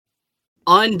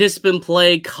Undisciplined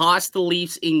play cost the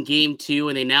Leafs in game 2,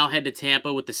 and they now head to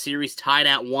Tampa with the series tied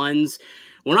at 1s.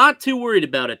 We're not too worried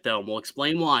about it, though. We'll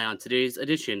explain why on today's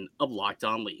edition of Locked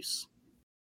On Leafs.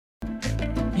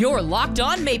 You're Locked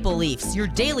On Maple Leafs, your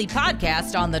daily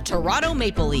podcast on the Toronto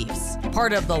Maple Leafs.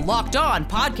 Part of the Locked On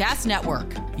Podcast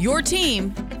Network, your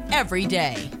team every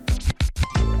day.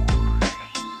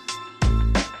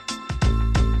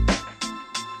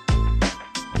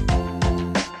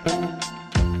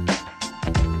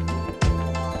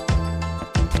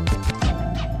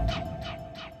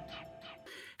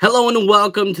 Hello and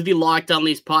welcome to the Locked On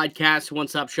Leafs podcast,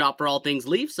 one-stop shop for all things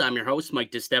Leafs. I'm your host,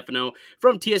 Mike DiStefano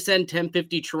from TSN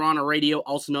 1050 Toronto Radio,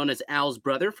 also known as Al's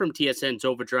brother from TSN's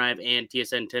Overdrive and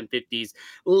TSN 1050's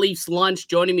Leafs Lunch.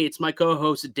 Joining me, it's my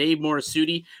co-host, Dave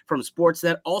Morisuti from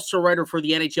Sportsnet, also writer for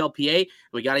the NHLPA.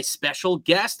 We got a special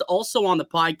guest also on the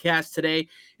podcast today.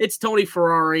 It's Tony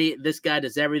Ferrari. This guy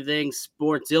does everything.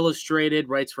 Sports Illustrated,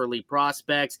 writes for Elite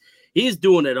Prospects. He's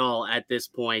doing it all at this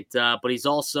point, but he's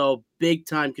also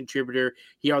big-time contributor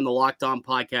here on the Locked On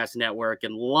Podcast Network,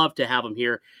 and love to have him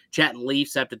here chatting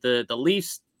Leafs after the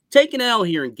Leafs take an L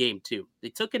here in Game 2. They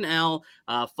took an L,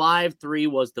 5-3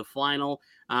 was the final,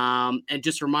 and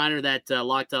just a reminder that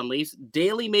Locked On Leafs,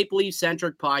 daily Maple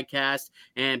Leaf-centric podcast,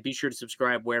 and be sure to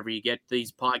subscribe wherever you get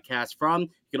these podcasts from. You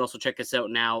can also check us out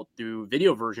now through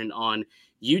video version on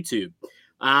YouTube.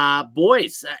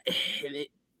 Boys,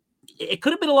 it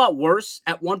could have been a lot worse.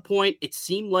 At one point, it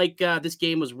seemed like this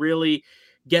game was really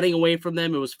getting away from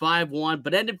them. It was 5-1,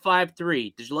 but ended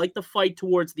 5-3. Did you like the fight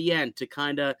towards the end to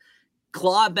kind of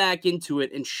claw back into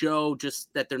it and show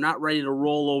just that they're not ready to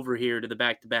roll over here to the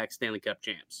back-to-back Stanley Cup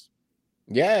champs?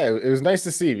 Yeah, it was nice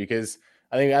to see, because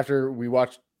I think after we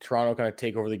watched Toronto kind of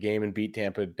take over the game and beat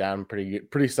Tampa down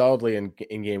pretty solidly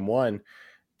in game 1,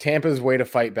 Tampa's way to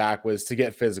fight back was to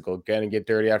get physical, get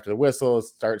dirty after the whistle,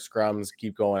 start scrums,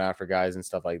 keep going after guys and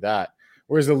stuff like that.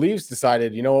 Whereas the Leafs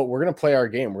decided, you know what, we're going to play our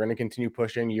game. We're going to continue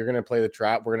pushing. You're going to play the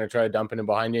trap. We're going to try to dump it in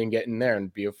behind you and get in there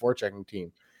and be a forechecking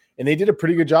team. And they did a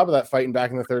pretty good job of that fighting back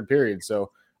in the third period.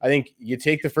 So I think you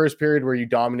take the first period where you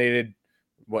dominated,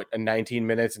 19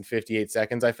 minutes and 58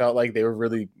 seconds. I felt like they were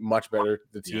really much better,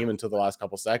 the team, until the last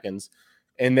couple seconds.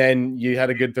 And then you had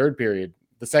a good third period.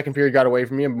 The second period got away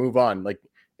from you and move on. Like,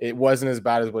 it wasn't as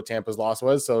bad as what Tampa's loss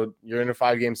was. So you're in a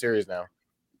 5-game series now.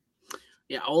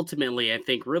 Yeah, ultimately, I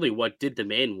think really what did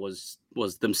them in was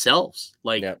themselves.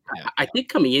 Like, I think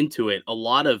coming into it, a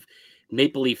lot of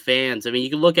Maple Leaf fans, I mean, you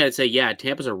can look at it and say, yeah,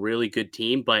 Tampa's a really good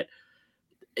team, but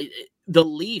the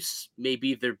Leafs may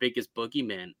be their biggest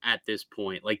boogeyman at this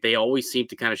point. Like, they always seem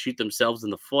to kind of shoot themselves in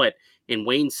the foot. And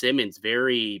Wayne Simmonds,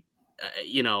 very,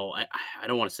 I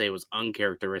don't want to say it was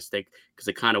uncharacteristic, because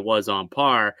it kind of was on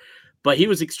par, but he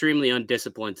was extremely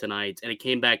undisciplined tonight, and it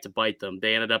came back to bite them.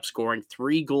 They ended up scoring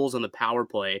 3 goals on the power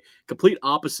play, complete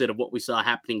opposite of what we saw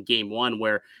happening in Game 1,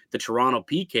 where the Toronto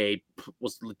PK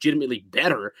was legitimately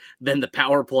better than the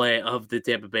power play of the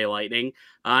Tampa Bay Lightning.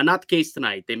 Not the case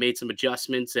tonight. They made some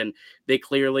adjustments, and they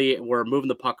clearly were moving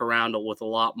the puck around with a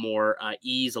lot more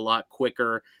ease, a lot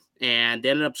quicker, and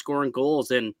they ended up scoring goals.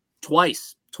 And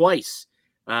twice,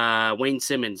 Wayne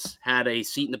Simmonds had a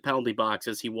seat in the penalty box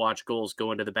as he watched goals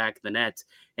go into the back of the net,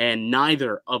 and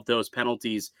neither of those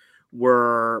penalties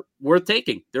were worth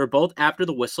taking. They were both after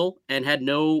the whistle and had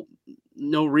no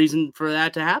reason for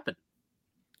that to happen.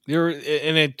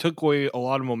 And it took away a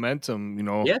lot of momentum.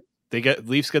 Yeah.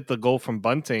 Leafs get the goal from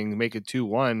Bunting, make it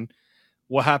 2-1.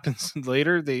 What happens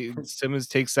later? Simmonds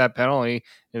takes that penalty,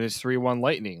 and it's 3-1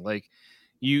 Lightning. Like,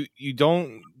 you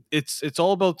don't. It's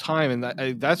all about time,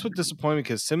 and that's what disappointed me,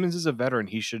 because Simmonds is a veteran.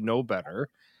 He should know better,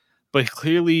 but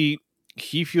clearly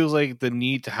he feels like the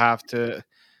need to have to,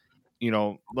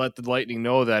 let the Lightning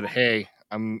know that, hey,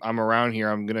 I'm around here.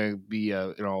 I'm gonna be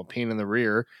a pain in the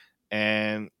rear,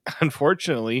 and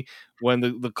unfortunately, when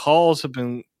the calls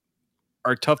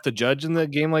are tough to judge in the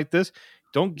game like this,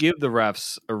 don't give the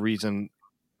refs a reason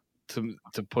to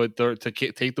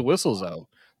take the whistles out.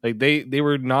 Like, they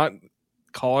were not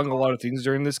calling a lot of things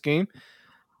during this game,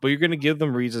 but you're going to give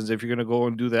them reasons if you're going to go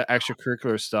and do the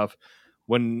extracurricular stuff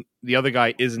when the other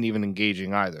guy isn't even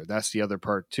engaging either. That's the other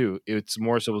part too. It's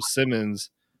more so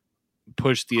Simmonds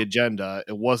pushed the agenda.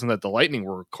 It wasn't that the Lightning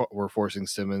were forcing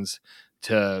Simmonds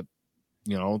to,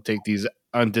 take these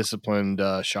undisciplined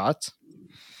shots.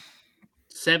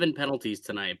 7 penalties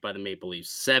tonight by the Maple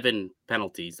Leafs. 7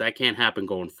 penalties. That can't happen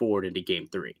going forward into Game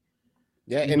 3.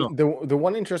 Yeah, and the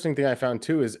one interesting thing I found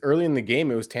too is early in the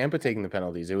game, it was Tampa taking the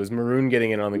penalties. It was Maroon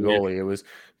getting in on the goalie. It was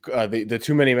the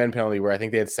too many men penalty, where I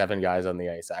think they had 7 guys on the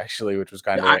ice actually, which was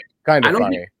kind of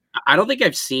funny. I don't think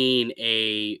I've seen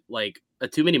a a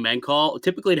too many men call.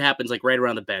 Typically, it happens like right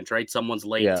around the bench, right? Someone's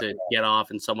late to get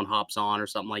off and someone hops on or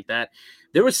something like that.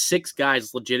 There were 6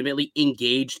 guys legitimately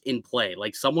engaged in play.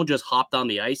 Like someone just hopped on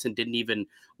the ice and didn't even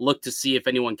look to see if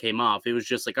anyone came off. It was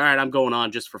just like, all right, I'm going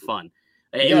on just for fun.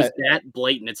 It was that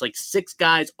blatant. It's like 6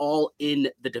 guys all in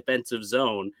the defensive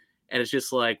zone. And it's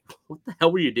just like, what the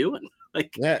hell were you doing?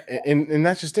 Like, yeah, and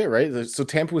that's just it, right? So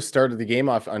Tampa was started the game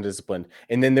off undisciplined,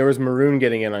 and then there was Maroon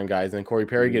getting in on guys, and then Corey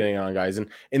Perry getting in on guys, and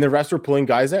the rest were pulling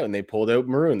guys out, and they pulled out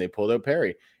Maroon, they pulled out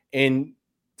Perry, and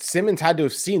Simmons had to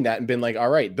have seen that and been like, all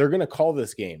right, they're gonna call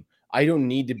this game. I don't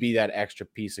need to be that extra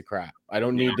piece of crap. I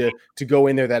don't need to go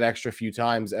in there that extra few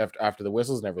times after the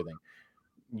whistles and everything.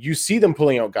 You see them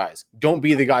pulling out guys. Don't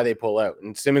be the guy they pull out,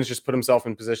 and Simmons just put himself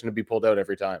in position to be pulled out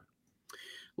every time.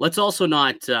 Let's also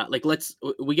not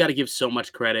we got to give so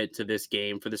much credit to this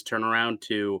game for this turnaround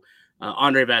to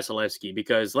Andrei Vasilevskiy,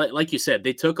 because like you said,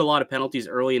 they took a lot of penalties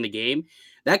early in the game.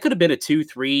 That could have been a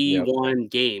 2-3-1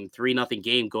 game, 3-0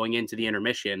 game going into the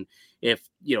intermission. If,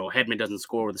 Hedman doesn't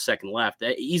score with a second left,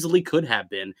 that easily could have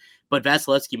been. But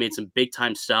Vasilevskiy made some big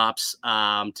time stops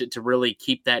to really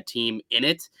keep that team in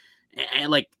it.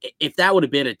 And like, if that would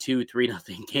have been a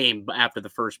 2-3-0 game after the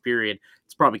first period,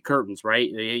 it's probably curtains, right?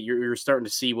 You're starting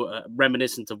to see what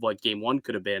reminiscent of what game 1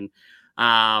 could have been.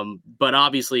 But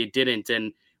obviously it didn't.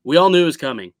 And we all knew it was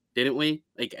coming, didn't we?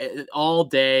 Like all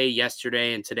day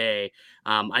yesterday and today.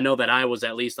 I know that I was,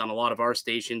 at least on a lot of our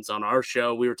stations on our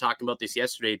show, we were talking about this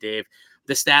yesterday, Dave,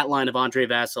 the stat line of Andrei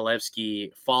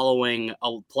Vasilevskiy following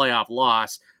a playoff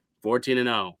loss,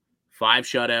 14-0, 5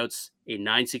 shutouts, a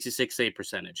 .966 save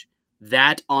percentage.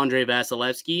 That Andrei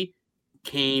Vasilevskiy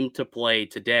came to play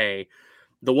today.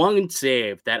 The one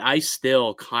save that I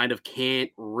still kind of can't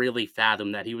really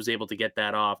fathom that he was able to get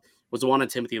that off was the one on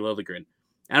Timothy Liljegren.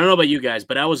 I don't know about you guys,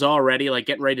 but I was already like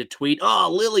getting ready to tweet,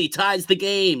 oh, Lily ties the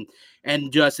game.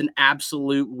 And just an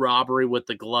absolute robbery with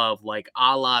the glove, like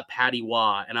a la Patty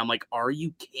Waugh. And I'm like, are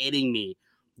you kidding me?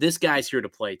 This guy's here to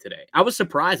play today. I was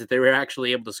surprised that they were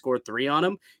actually able to score 3 on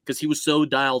him because he was so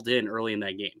dialed in early in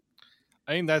that game.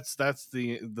 I think that's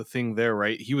the thing there,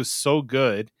 right? He was so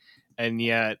good, and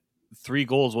yet 3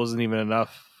 goals wasn't even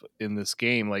enough in this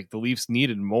game. Like the Leafs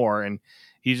needed more, and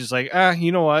he's just like,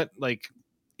 you know what? Like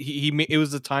he made, it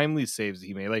was the timely saves that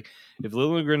he made. Like if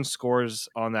Liljegren scores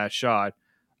on that shot,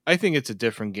 I think it's a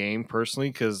different game personally,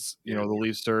 because the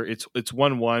Leafs are it's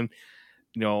 1-1.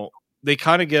 They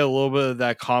kind of get a little bit of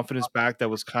that confidence back that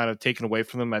was kind of taken away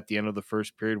from them at the end of the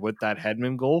first period with that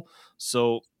Hedman goal.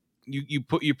 So you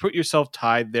put yourself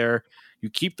tied there. You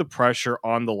keep the pressure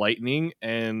on the Lightning,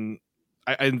 and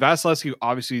Vasilevskiy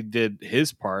obviously did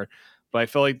his part, but I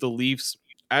felt like the Leafs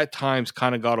at times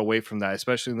kind of got away from that,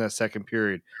 especially in that second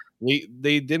period.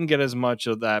 They didn't get as much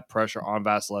of that pressure on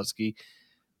Vasilevskiy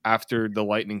after the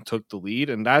Lightning took the lead,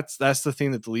 and that's the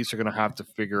thing that the Leafs are going to have to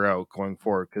figure out going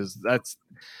forward, because that's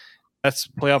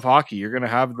playoff hockey. You're going to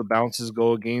have the bounces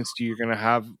go against you. You're going to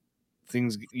have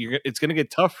things. It's going to get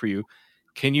tough for you.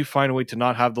 Can you find a way to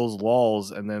not have those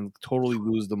lulls and then totally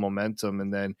lose the momentum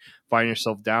and then find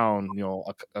yourself down,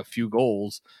 a few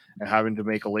goals and having to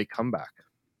make a late comeback?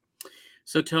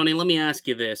 So, Tony, let me ask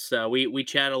you this. We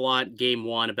chat a lot game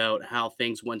 1 about how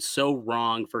things went so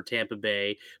wrong for Tampa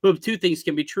Bay. But 2 things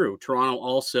can be true. Toronto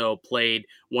also played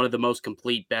one of the most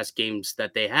complete, best games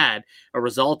that they had. A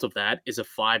result of that is a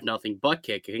 5-0 butt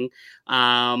kicking.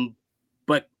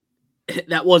 But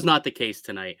that was not the case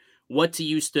tonight. What to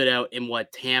you stood out in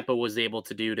what Tampa was able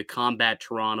to do to combat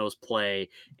Toronto's play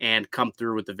and come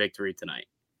through with the victory tonight?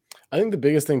 I think the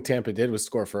biggest thing Tampa did was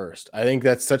score first. I think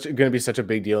that's going to be such a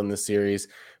big deal in this series,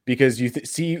 because you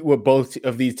see what both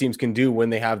of these teams can do when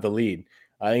they have the lead.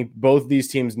 I think both these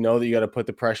teams know that you got to put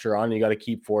the pressure on, you got to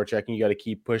keep forechecking, you got to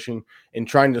keep pushing and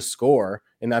trying to score.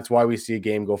 And that's why we see a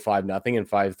game go 5-0 and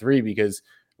 5-3, because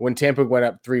when Tampa went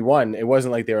up 3-1, it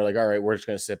wasn't like they were like, all right, we're just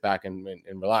going to sit back and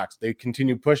relax. They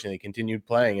continued pushing, they continued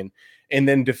playing. And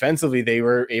then defensively, they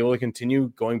were able to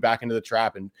continue going back into the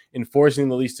trap and forcing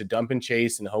the Leafs to dump and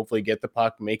chase and hopefully get the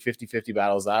puck, make 50-50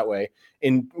 battles that way.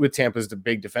 And with Tampa's the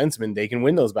big defenseman, they can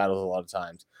win those battles a lot of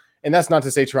times. And that's not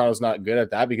to say Toronto's not good at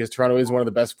that, because Toronto is one of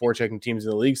the best forechecking teams in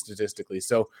the league statistically.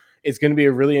 So it's going to be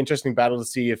a really interesting battle to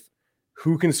see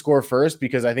who can score first,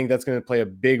 because I think that's going to play a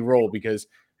big role, because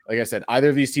like I said, either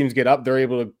of these teams get up, they're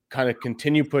able to kind of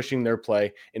continue pushing their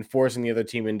play and forcing the other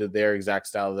team into their exact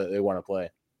style that they want to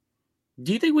play.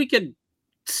 Do you think we could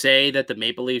say that the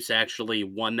Maple Leafs actually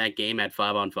won that game at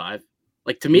 5-on-5?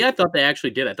 Like, to me, I thought they actually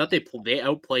did. I thought they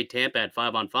outplayed Tampa at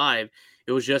 5-on-5.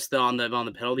 It was just on the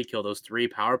penalty kill, those 3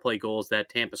 power play goals that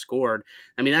Tampa scored.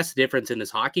 I mean, that's the difference in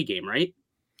this hockey game, right?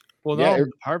 Well, not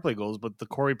the power play goals, but the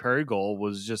Corey Perry goal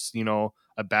was just,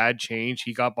 a bad change,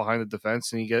 he got behind the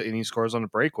defense and he scores on a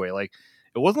breakaway. Like,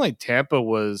 it wasn't like Tampa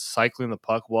was cycling the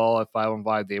puck well at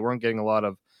 5-on-5. They weren't getting a lot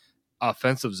of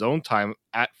offensive zone time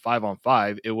at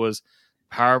 5-on-5. It was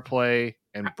power play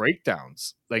and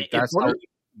breakdowns. Like, that's how it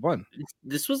won.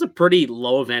 This was a pretty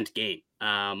low event game.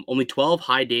 Only 12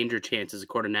 high danger chances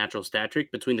according to Natural Stat Trick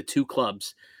between the two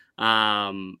clubs.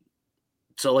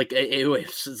 So like it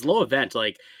was low event.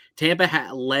 Like,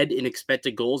 Tampa led in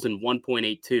expected goals in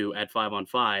 1.82 at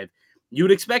 5-on-5. You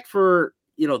would expect for,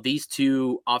 these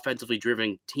two offensively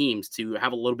driven teams to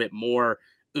have a little bit more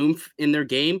oomph in their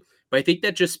game. But I think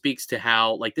that just speaks to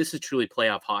how, like, this is truly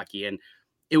playoff hockey. And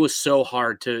it was so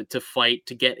hard to fight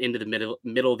to get into the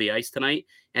middle of the ice tonight.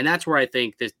 And that's where I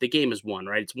think the game is won,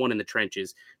 right? It's won in the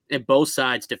trenches. And both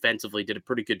sides defensively did a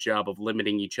pretty good job of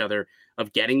limiting each other,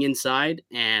 of getting inside.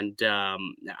 And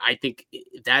I think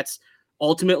that's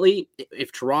ultimately,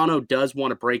 if Toronto does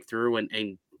want to break through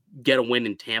and get a win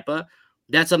in Tampa,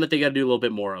 that's something they got to do a little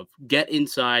bit more of. Get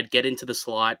inside, get into the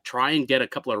slot, try and get a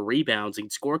couple of rebounds and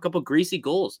score a couple of greasy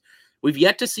goals. We've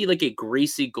yet to see like a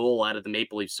greasy goal out of the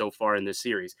Maple Leafs so far in this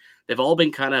series. They've all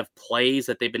been kind of plays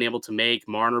that they've been able to make.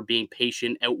 Marner being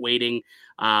patient, outwaiting.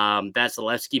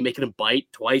 Vasilevsky making a bite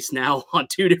twice now on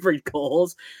two different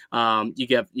goals. You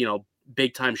get,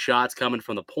 big time shots coming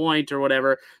from the point or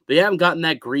whatever. They haven't gotten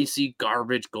that greasy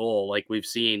garbage goal like we've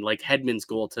seen, like Hedman's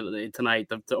goal tonight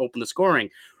to open the scoring.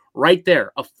 Right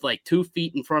there, like 2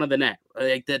 feet in front of the net.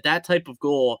 Like that type of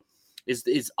goal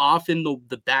is often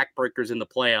the backbreakers in the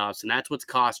playoffs, and that's what's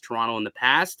cost Toronto in the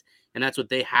past, and that's what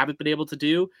they haven't been able to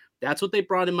do. That's what they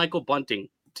brought in Michael Bunting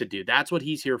to do. That's what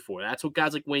he's here for. That's what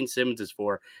guys like Wayne Simmons is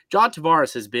for. John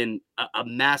Tavares has been a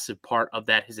massive part of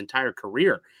that his entire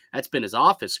career. That's been his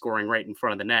office, scoring right in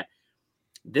front of the net.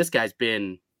 This guy's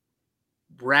been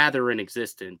rather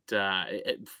inexistent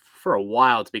for a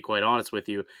while, to be quite honest with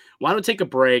you. Why don't we take a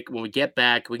break? When we get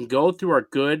back, we can go through our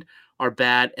good, our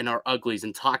bad, and our uglies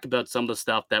and talk about some of the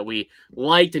stuff that we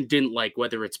liked and didn't like,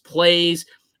 whether it's plays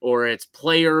or it's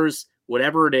players,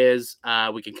 whatever it is.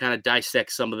 We can kind of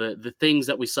dissect some of the things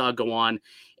that we saw go on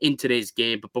in today's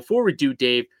game. But before we do,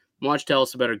 Dave, why don't you tell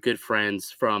us about our good friends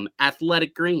from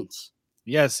Athletic Greens?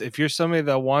 Yes, if you're somebody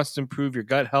that wants to improve your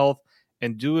gut health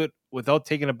and do it without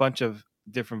taking a bunch of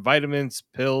different vitamins,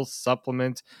 pills,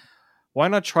 supplements, why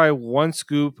not try 1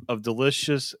 scoop of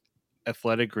delicious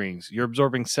Athletic Greens? You're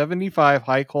absorbing 75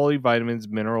 high-quality vitamins,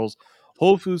 minerals,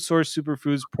 whole food source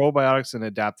superfoods, probiotics, and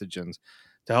adaptogens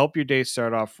to help your day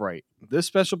start off right. This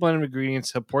special blend of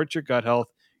ingredients supports your gut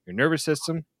health, your nervous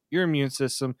system, your immune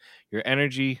system, your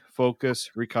energy,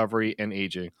 focus, recovery, and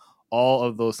aging. All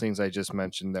of those things I just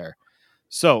mentioned there.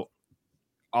 So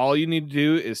all you need to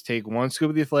do is take 1 scoop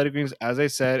of the Athletic Greens, as I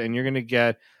said, and you're going to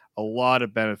get a lot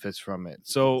of benefits from it.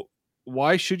 So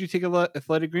why should you take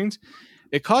Athletic Greens?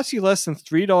 It costs you less than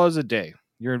 $3 a day.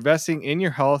 You're investing in your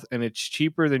health, and it's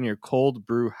cheaper than your cold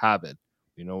brew habit.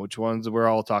 You know which ones we're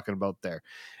all talking about there.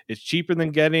 It's cheaper than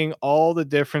getting all the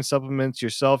different supplements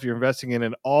yourself. You're investing in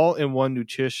an all-in-one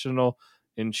nutritional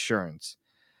insurance.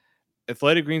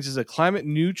 Athletic Greens is a climate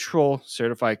neutral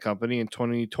certified company. In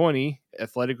 2020,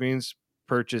 Athletic Greens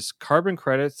purchased carbon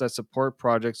credits that support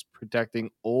projects protecting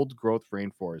old growth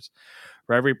rainforests.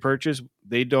 For every purchase,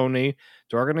 they donate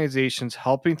to organizations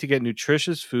helping to get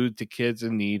nutritious food to kids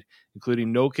in need,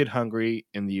 including No Kid Hungry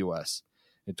in the U.S.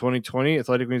 In 2020,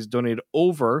 Athletic Greens donated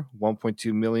over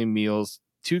 1.2 million meals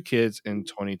to kids in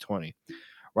 2020.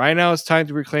 Right now, it's time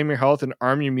to reclaim your health and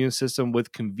arm your immune system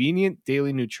with convenient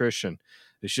daily nutrition.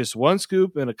 It's just 1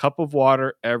 scoop and a cup of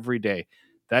water every day.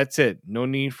 That's it. No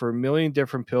need for a million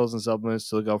different pills and supplements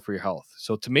to look out for your health.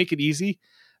 So to make it easy,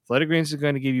 Athletic Greens is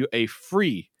going to give you a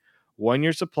free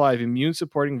 1-year supply of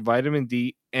immune-supporting vitamin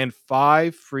D and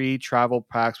 5 free travel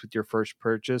packs with your first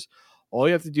purchase. All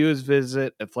you have to do is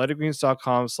visit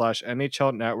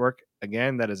athleticgreens.com/NHL Network.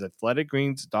 Again, that is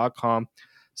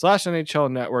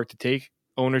athleticgreens.com/NHL Network to take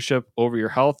ownership over your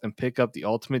health and pick up the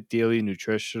ultimate daily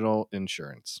nutritional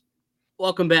insurance.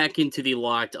 Welcome back into the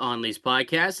Locked On Leafs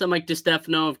podcast. I'm Mike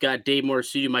DiStefano. I've got Dave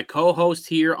Morisuti, my co-host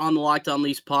here on the Locked On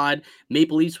Leafs pod.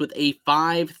 Maple Leafs with a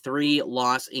 5-3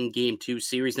 loss in Game 2.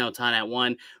 Series now tied at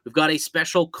 1. We've got a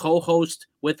special co-host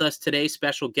with us today,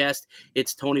 special guest.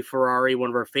 It's Tony Ferrari, one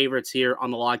of our favorites here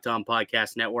on the Locked On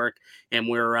Podcast Network. And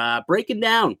we're breaking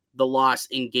down the loss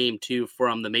in Game 2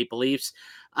 from the Maple Leafs.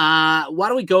 Why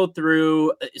don't we go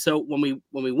through? So when we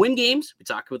win games, we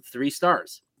talk about the 3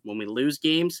 stars. When we lose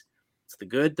games, it's the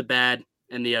good, the bad,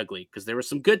 and the ugly. Because there was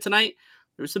some good tonight.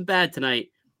 There was some bad tonight.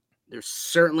 they're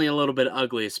certainly a little bit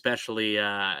ugly, especially,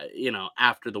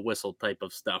 after the whistle type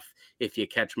of stuff, if you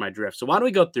catch my drift. So why don't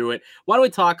we go through it? Why don't we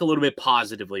talk a little bit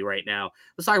positively right now?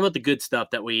 Let's talk about the good stuff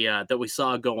that we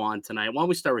saw go on tonight. Why don't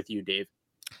we start with you, Dave?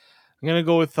 I'm going to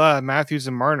go with Matthews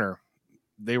and Marner.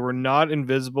 They were not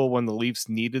invisible when the Leafs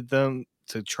needed them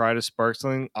to try to spark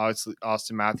something. Obviously,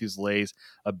 Austin Matthews lays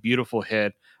a beautiful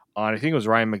hit on, I think it was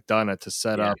Ryan McDonough, to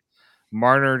set up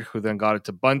Marner, who then got it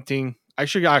to Bunting. I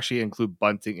should actually include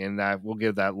Bunting in that. We'll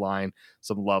give that line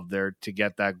some love there to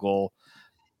get that goal.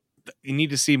 You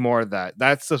need to see more of that.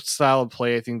 That's the style of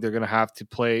play I think they're going to have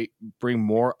to bring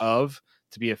more of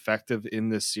to be effective in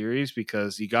this series,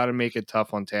 because you got to make it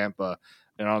tough on Tampa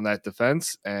and on that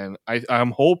defense. And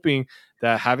I'm hoping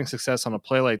that having success on a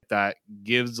play like that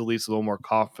gives the Leafs a little more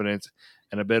confidence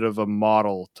and a bit of a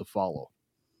model to follow.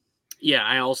 Yeah,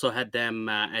 I also had them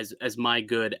as my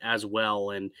good as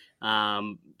well. And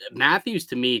Matthews,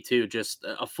 to me, too, just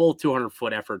a full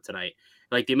 200-foot effort tonight.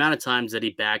 Like the amount of times that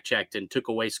he back-checked and took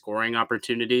away scoring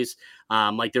opportunities.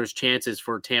 Like there's chances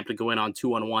for Tampa to go in on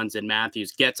 2-on-1s, and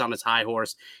Matthews gets on his high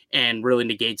horse and really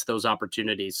negates those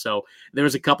opportunities. So there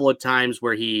was a couple of times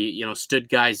where he, stood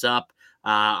guys up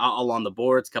along the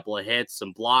boards, a couple of hits,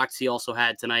 some blocks he also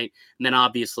had tonight. And then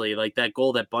obviously like that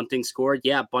goal that Bunting scored,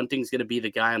 Bunting's going to be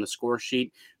the guy on the score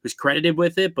sheet who's credited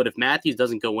with it. But if Matthews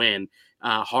doesn't go in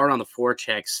hard on the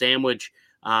forecheck, sandwich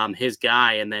his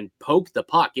guy, and then poke the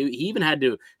puck, he even had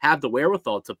to have the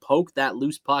wherewithal to poke that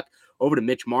loose puck over to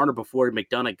Mitch Marner before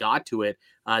McDonough got to it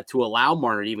to allow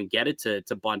Marner to even get it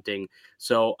to Bunting.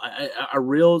 So a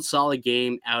real solid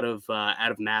game out of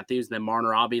Matthews. And then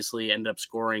Marner obviously ended up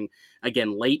scoring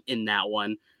again late in that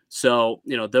one. So,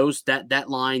 that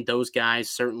line, those guys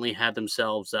certainly had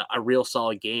themselves a real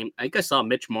solid game. I think I saw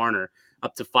Mitch Marner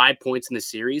up to 5 points in the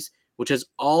series, which has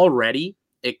already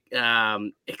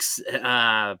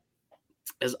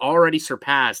has already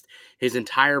surpassed his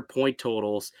entire point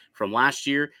totals from last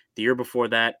year, the year before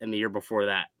that, and the year before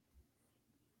that.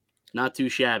 Not too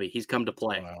shabby. He's come to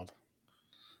play. Wild.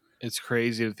 It's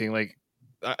crazy to think, like,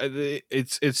 it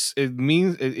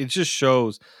just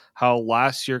shows how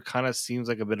last year kind of seems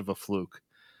like a bit of a fluke,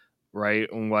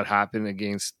 right? And what happened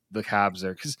against the Habs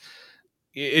there, because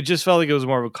it just felt like it was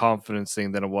more of a confidence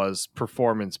thing than it was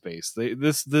performance based.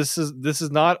 This is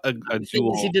not a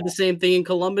duel. He did the same thing in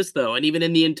Columbus though, and even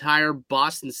in the entire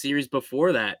Boston series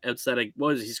before that. Outside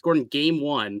of he scored in Game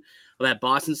 1 of that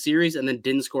Boston series, and then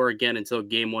didn't score again until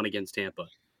Game 1 against Tampa.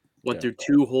 Went through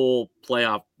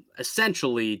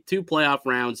essentially two playoff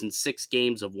rounds and 6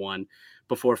 games of one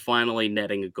before finally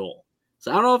netting a goal.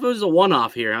 So I don't know if it was a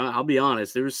one-off here. I'll be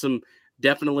honest. There was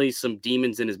definitely some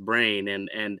demons in his brain,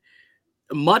 and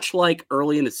much like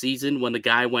early in the season when the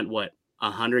guy went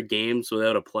 100 games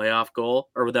without a playoff goal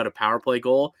or without a power play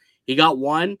goal, he got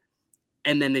one,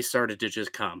 and then they started to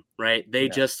just come, right? They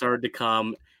just started to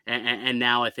come, and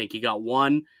now I think he got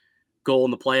one goal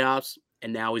in the playoffs,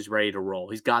 and now he's ready to roll.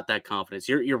 He's got that confidence.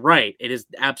 You're right. It is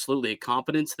absolutely a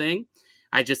confidence thing.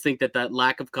 I just think that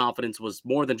lack of confidence was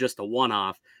more than just a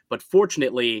one-off, but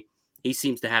fortunately, he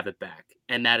seems to have it back,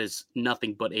 and that is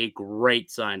nothing but a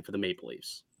great sign for the Maple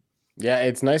Leafs. Yeah,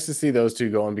 it's nice to see those two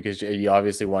going because you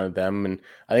obviously wanted them. And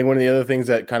I think one of the other things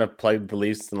that kind of plagued the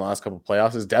Leafs in the last couple of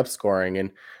playoffs is depth scoring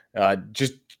and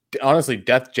just honestly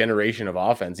depth generation of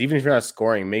offense. Even if you're not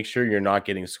scoring, make sure you're not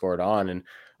getting scored on. And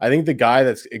I think the guy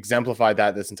that's exemplified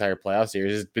that this entire playoff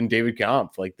series has been David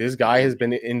Kampf. Like this guy has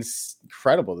been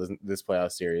incredible this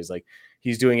playoff series. Like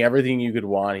he's doing everything you could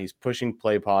want. He's pushing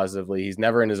play positively. He's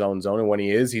never in his own zone. And when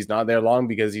he is, he's not there long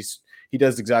because he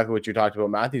does exactly what you talked about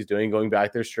Matthews doing, going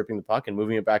back there, stripping the puck and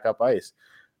moving it back up ice.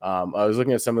 I was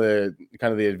looking at some of the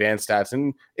kind of the advanced stats,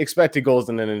 and expected goals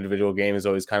in an individual game is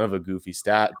always kind of a goofy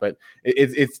stat, but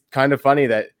it's kind of funny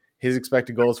that his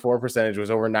expected goals for percentage was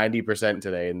over 90%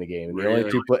 today in the game. And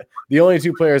the only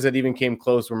two players that even came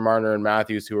close were Marner and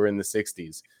Matthews, who were in the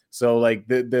 60s. So like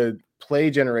the play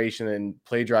generation and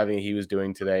play driving he was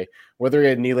doing today, whether he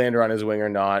had Nylander on his wing or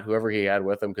not, whoever he had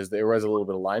with him, because there was a little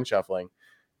bit of line shuffling,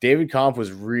 David Kampf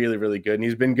was really, really good, and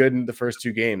he's been good in the first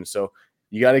 2 games. So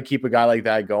you got to keep a guy like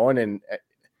that going. And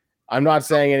I'm not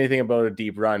saying anything about a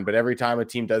deep run, but every time a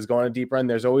team does go on a deep run,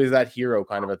 there's always that hero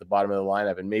kind of at the bottom of the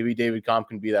lineup, and maybe David Kampf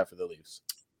can be that for the Leafs.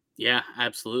 Yeah,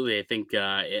 absolutely. I think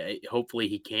hopefully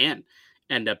he can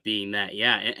end up being that.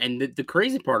 Yeah, and the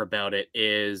crazy part about it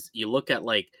is you look at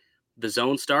like the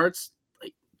zone starts.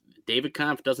 Like David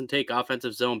Kampf doesn't take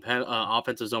offensive zone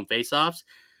faceoffs,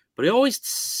 but he always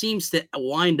seems to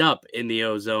wind up in the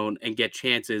O zone and get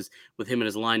chances with him and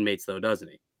his line mates, though, doesn't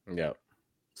he? Yeah.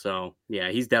 So,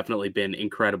 yeah, he's definitely been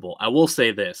incredible. I will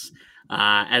say this,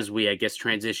 as we, I guess,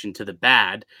 transition to the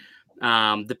bad.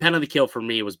 The penalty kill for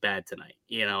me was bad tonight.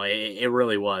 It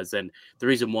really was. And the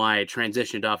reason why I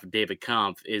transitioned off of David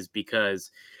Kampf is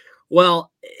because,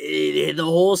 well, the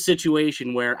whole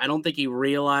situation where I don't think he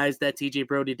realized that TJ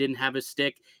Brodie didn't have his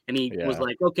stick, and he was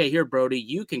like, okay, here, Brodie,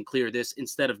 you can clear this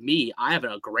instead of me. I have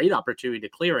a great opportunity to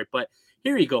clear it, but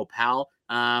here you go, pal.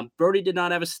 Brodie did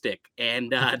not have a stick,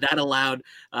 and that allowed,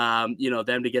 them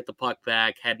to get the puck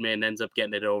back. Hedman ends up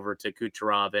getting it over to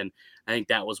Kucherov, and I think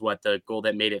that was what the goal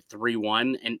that made it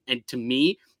 3-1. And to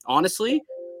me, honestly,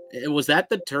 was that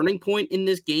the turning point in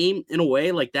this game in a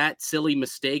way, like that silly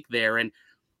mistake there. And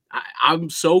I'm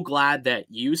so glad that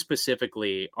you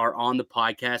specifically are on the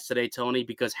podcast today, Tony,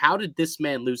 because how did this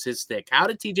man lose his stick? How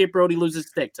did TJ Brodie lose his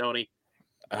stick, Tony?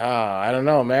 I don't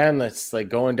know, man. That's like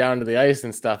going down to the ice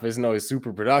and stuff isn't always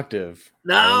super productive.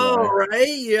 No, right?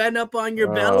 You end up on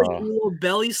your belly, a little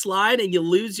belly slide, and you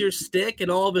lose your stick, and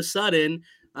all of a sudden,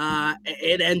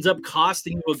 it ends up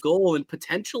costing you a goal and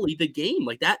potentially the game.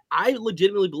 Like that, I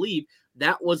legitimately believe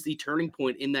that was the turning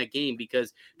point in that game,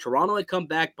 because Toronto had come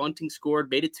back, Bunting scored,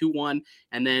 made it 2-1,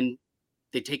 and then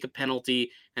they take a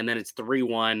penalty, and then it's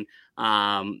 3-1.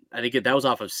 I think that was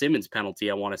off of Simmons'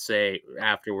 penalty, I want to say,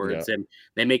 afterwards. Yeah. And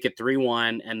they make it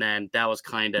 3-1, and then that was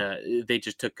kind of – they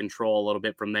just took control a little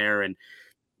bit from there, and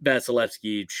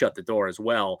Vasilevsky shut the door as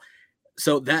well.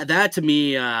 So that to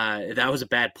me, that was a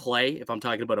bad play, if I'm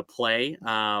talking about a play.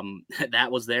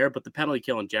 That was there, but the penalty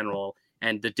kill in general –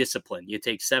 and the discipline. You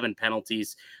take 7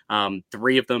 penalties,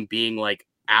 3 of them being like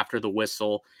after the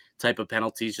whistle type of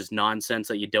penalties, just nonsense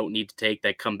that you don't need to take,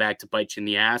 that come back to bite you in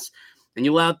the ass. And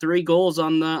you allowed 3 goals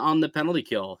on the penalty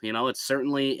kill. It's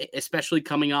certainly, especially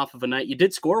coming off of a night, you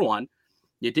did score one.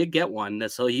 You did get one.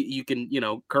 So you can,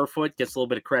 Kerfoot gets a little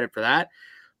bit of credit for that.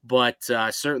 But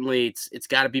certainly it's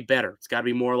got to be better. It's got to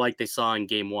be more like they saw in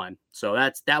game 1. So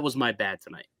that was my bad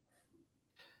tonight.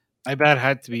 My bad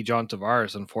had to be John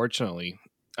Tavares, unfortunately.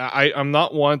 I'm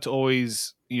not one to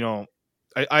always,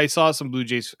 I saw some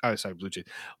Leafs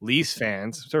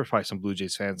fans. There were probably some Blue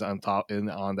Jays fans on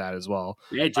that as well.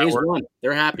 Yeah, Jays won.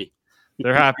 They're happy.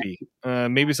 They're happy.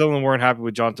 Maybe some of them weren't happy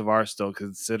with John Tavares though,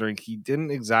 considering he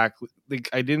didn't exactly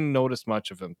I didn't notice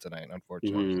much of him tonight,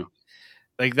 unfortunately.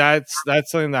 Mm-hmm. That's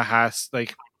something that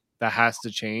has to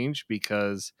change,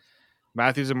 because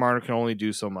Matthews and Marner can only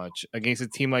do so much against a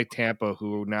team like Tampa,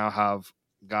 who now have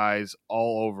guys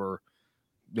all over,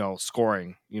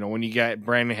 scoring. When you get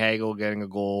Brandon Hagel getting a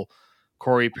goal,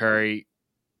 Corey Perry,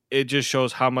 it just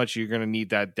shows how much you're going to need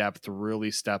that depth to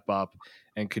really step up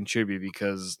and contribute,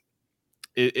 because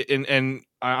and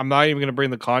I'm not even going to bring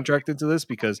the contract into this,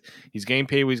 because he's getting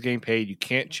paid what he's getting paid. You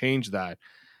can't change that.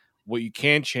 What you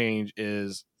can change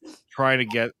is trying to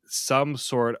get some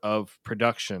sort of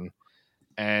production.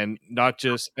 And not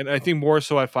just, and I think more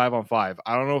so at 5-on-5.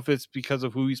 I don't know if it's because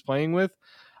of who he's playing with.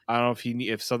 I don't know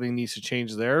if something needs to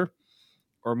change there,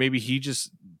 or maybe he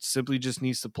just simply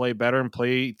needs to play better and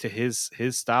play to his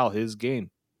style, his game.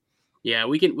 Yeah,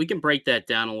 we can break that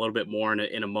down a little bit more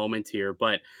in a moment here,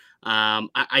 but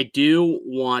I do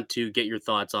want to get your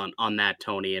thoughts on that,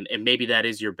 Tony, and maybe that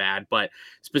is your bad, but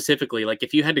specifically, like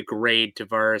if you had to grade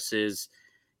Tavares's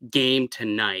game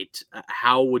tonight,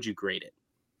 how would you grade it?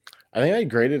 I think I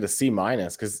graded a C-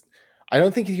 because I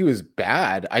don't think he was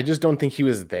bad. I just don't think he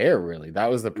was there, really. That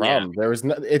was the problem. Yeah.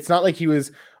 It's not like he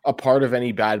was a part of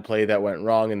any bad play that went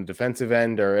wrong in the defensive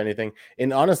end or anything.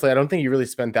 And honestly, I don't think he really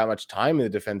spent that much time in the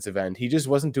defensive end. He just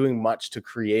wasn't doing much to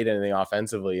create anything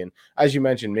offensively. And as you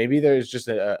mentioned, maybe there's just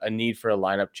a need for a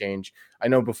lineup change. I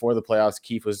know before the playoffs,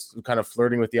 Keefe was kind of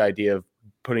flirting with the idea of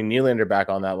putting Nylander back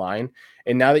on that line.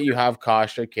 And now that you have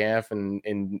Kase, Kampf, and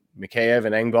Mikheyev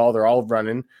and Engvall, they're all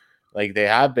running like they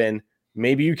have been,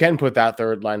 maybe you can put that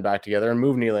third line back together and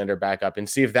move Nylander back up and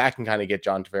see if that can kind of get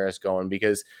John Tavares going,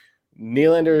 because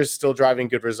Nylander is still driving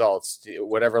good results,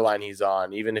 whatever line he's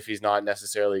on, even if he's not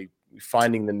necessarily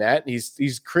finding the net,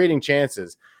 he's creating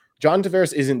chances. John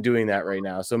Tavares isn't doing that right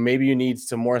now. So maybe you need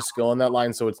some more skill on that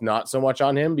line, so it's not so much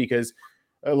on him, because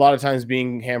a lot of times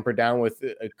being hampered down with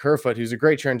Kerfoot, who's a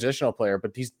great transitional player,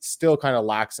 but he's still kind of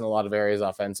lacks in a lot of areas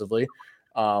offensively.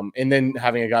 And then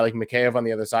having a guy like Mikheyev on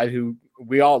the other side, who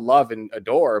we all love and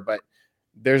adore, but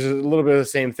there's a little bit of the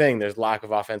same thing. There's lack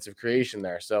of offensive creation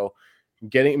there. So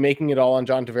making it all on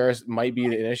John Tavares might be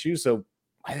an issue. So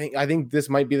I think this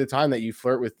might be the time that you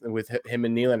flirt with him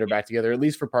and Nylander back together, at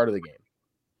least for part of the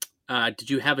game. Did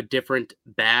you have a different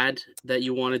bad that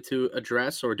you wanted to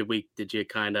address, or did we hit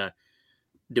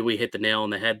the nail on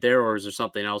the head there, or is there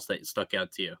something else that stuck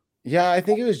out to you? Yeah, I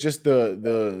think it was just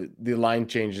the line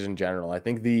changes in general. I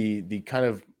think the kind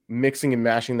of mixing and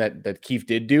mashing that Keefe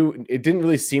did do, it didn't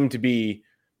really seem to be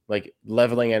like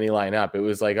leveling any line up. It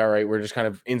was like, all right, we're just kind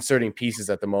of inserting pieces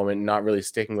at the moment, not really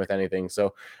sticking with anything.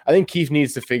 So I think Keefe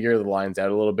needs to figure the lines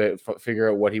out a little bit, figure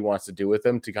out what he wants to do with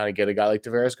them to kind of get a guy like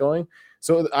Tavares going.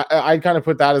 So I kind of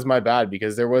put that as my bad,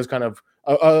 because there was kind of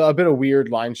a bit of weird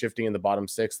line shifting in the bottom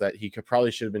six that he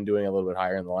probably should have been doing a little bit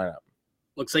higher in the lineup.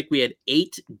 Looks like we had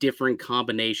 8 different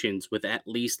combinations with at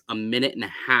least a minute and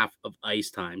a half of ice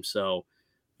time. So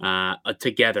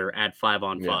together at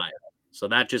 5-on-5. So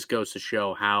that just goes to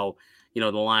show how,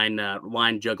 the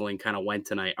line juggling kind of went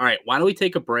tonight. All right, why don't we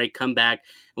take a break, come back,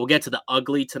 and we'll get to the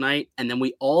ugly tonight. And then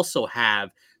we also have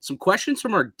some questions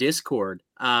from our Discord.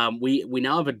 We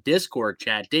now have a Discord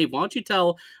chat. Dave, why don't you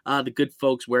tell the good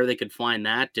folks where they could find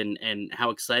that and how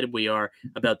excited we are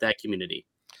about that community?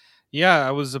 Yeah,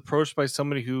 I was approached by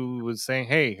somebody who was saying,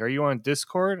 "Hey, are you on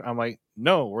Discord?" I'm like,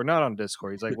 "No, we're not on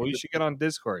Discord." He's like, "Well, you should get on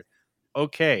Discord."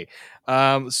 Okay.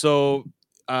 So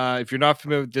if you're not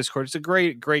familiar with Discord, it's a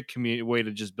great community way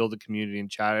to just build a community and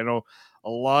chat. I know a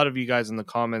lot of you guys in the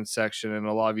comments section and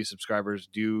a lot of you subscribers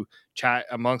do chat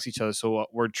amongst each other. So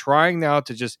we're trying now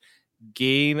to just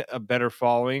gain a better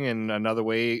following, and another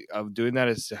way of doing that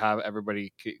is to have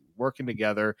everybody working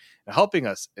together and helping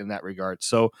us in that regard.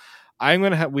 So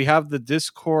we have the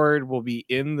Discord will be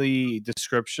in the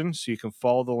description, so you can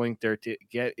follow the link there to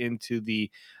get into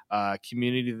the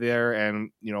community there.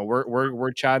 And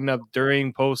we're chatting up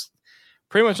during post,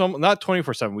 pretty much not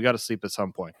 24/7. We got to sleep at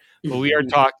some point, but we are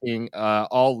talking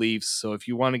all Leafs. So if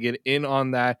you want to get in on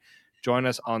that, join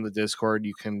us on the Discord.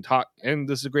 You can talk, and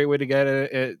this is a great way to get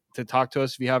to talk to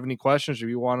us if you have any questions or if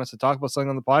you want us to talk about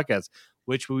something on the podcast,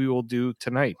 which we will do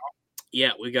tonight.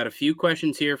 Yeah, we got a few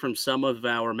questions here from some of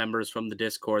our members from the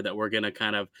Discord that we're going to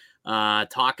kind of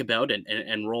talk about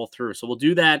and roll through. So we'll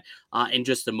do that in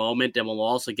just a moment, and we'll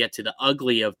also get to the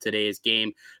ugly of today's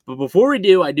game. But before we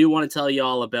do, I do want to tell you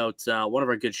all about one of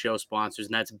our good show sponsors,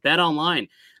 and that's BetOnline.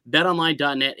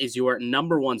 BetOnline.net is your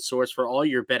number one source for all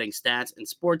your betting stats and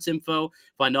sports info.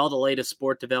 Find all the latest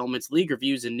sport developments, league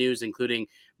reviews, and news, including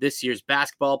this year's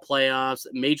basketball playoffs,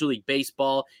 Major League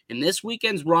Baseball, and this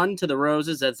weekend's run to the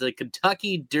Roses as the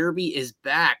Kentucky Derby is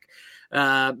back.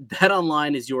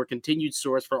 BetOnline is your continued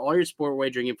source for all your sport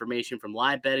wagering information, from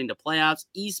live betting to playoffs,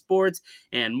 esports,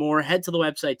 and more. Head to the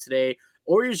website today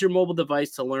or use your mobile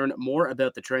device to learn more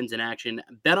about the trends in action.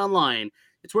 BetOnline,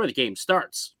 it's where the game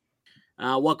starts.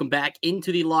 Welcome back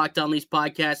into the Locked On Leafs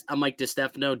podcast. I'm Mike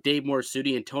DiStefano, Dave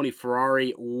Morisuti, and Tony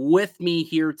Ferrari with me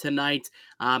here tonight.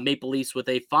 Maple Leafs with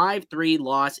a 5-3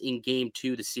 loss in Game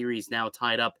 2. The series now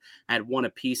tied up at 1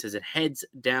 apiece as it heads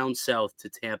down south to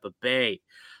Tampa Bay.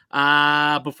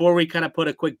 Before we kind of put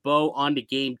a quick bow onto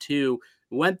Game 2,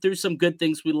 we went through some good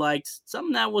things we liked,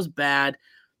 something that was bad.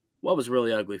 What was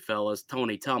really ugly, fellas?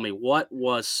 Tony, tell me, what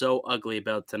was so ugly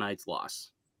about tonight's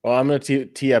loss? Well, I'm going to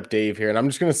tee up Dave here, and I'm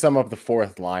just going to sum up the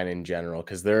fourth line in general,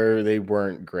 because they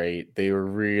weren't great. They were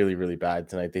really, really bad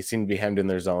tonight. They seemed to be hemmed in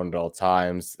their zone at all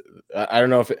times. I don't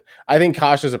know I think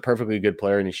Kosh is a perfectly good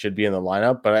player, and he should be in the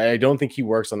lineup, but I don't think he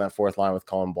works on that fourth line with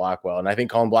Colin Blackwell. And I think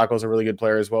Colin Blackwell's a really good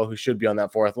player as well, who should be on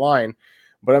that fourth line.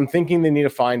 But I'm thinking they need to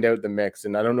find out the mix,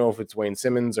 and I don't know if it's Wayne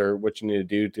Simmonds or what you need to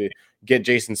do to get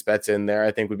Jason Spezza in there.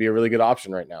 I think would be a really good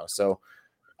option right now. So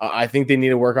I think they need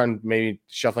to work on maybe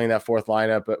shuffling that fourth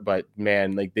lineup, but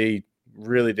man, like they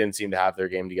really didn't seem to have their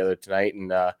game together tonight.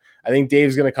 And I think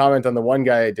Dave's going to comment on the one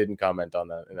guy I didn't comment on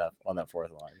that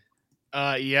fourth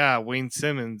line. Yeah, Wayne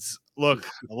Simmonds. Look,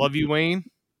 I love you, Wayne,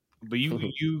 but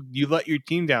you let your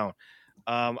team down.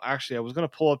 Actually, I was going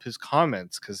to pull up his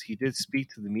comments because he did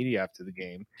speak to the media after the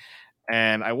game,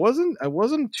 and I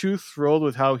wasn't too thrilled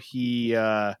with how he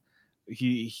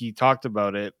talked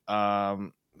about it.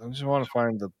 I just want to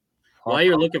find the. While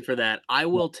you're looking for that,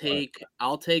 I'll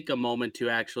take a moment to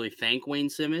actually thank Wayne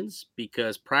Simmonds,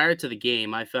 because prior to the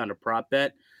game, I found a prop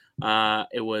bet.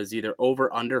 It was either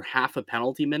over under half a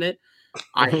penalty minute.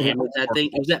 I hammered that thing.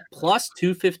 It was at plus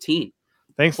 215.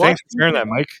 Thanks for sharing that,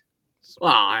 Mike.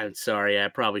 Well, I'm sorry. I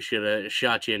probably should have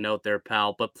shot you a note there,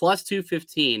 pal. But plus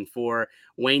 215 for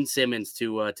Wayne Simmonds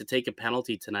to take a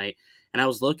penalty tonight. And I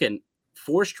was looking.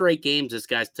 4 straight games this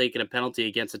guy's taken a penalty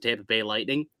against the Tampa Bay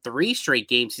Lightning. 3 straight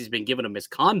games he's been given a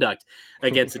misconduct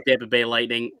against the Tampa Bay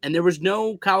Lightning. And there was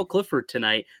no Kyle Clifford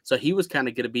tonight, so he was kind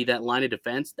of going to be that line of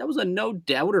defense. That was a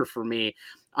no-doubter for me,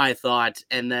 I thought.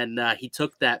 And then he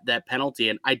took that penalty.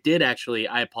 And I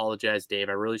apologize, Dave.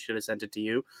 I really should have sent it to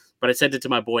you. But I sent it to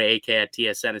my boy AK at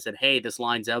TSN. I said, hey, this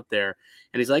line's out there.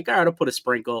 And he's like, all right, I'll put a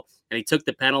sprinkle. And he took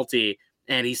the penalty,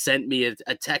 and he sent me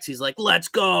a text. He's like, let's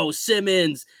go,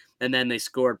 Simmonds. And then they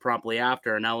scored promptly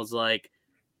after. And I was like,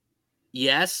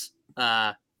 yes,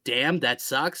 damn, that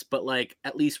sucks. But, like,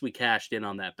 at least we cashed in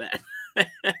on that bet.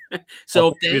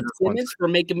 So thanks, Simmons, for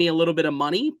making me a little bit of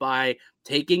money by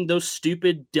taking those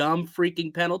stupid, dumb,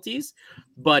 freaking penalties.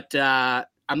 But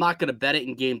I'm not going to bet it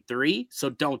in game 3, so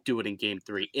don't do it in game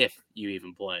 3 if you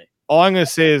even play. All I'm going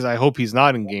to say is I hope he's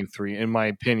not in game 3, in my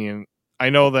opinion. I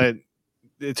know that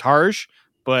it's harsh,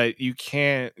 but you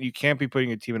can't be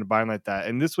putting a team in a bind like that.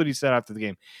 And this is what he said after the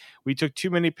game. We took too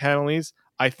many penalties.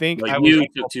 I think you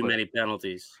took too many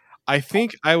penalties. I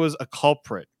think I was a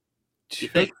culprit.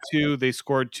 Took 2, they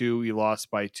scored 2, we lost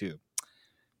by 2.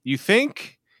 You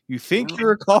think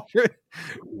you're a culprit?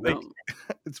 Like,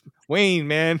 it's Wayne,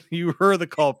 man, you were the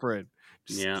culprit.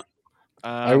 Yeah.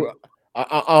 I'll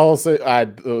also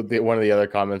add one of the other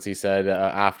comments he said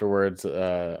afterwards.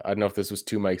 I don't know if this was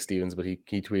to Mike Stevens, but he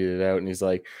tweeted it out and he's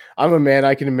like, "I'm a man.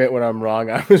 I can admit when I'm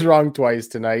wrong. I was wrong twice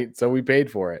tonight, so we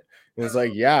paid for it." And it's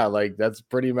like, yeah, like that's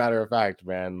pretty matter of fact,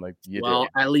 man. Like,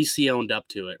 at least he owned up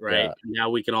to it, right? Yeah. Now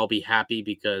we can all be happy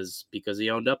because he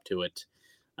owned up to it.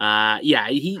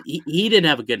 He didn't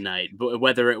have a good night, but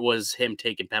whether it was him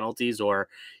taking penalties or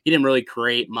he didn't really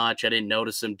create much. I didn't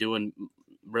notice him doing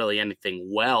really anything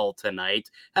well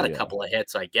tonight. Had a couple of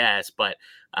hits, I guess, but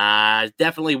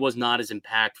definitely was not as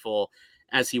impactful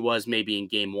as he was maybe in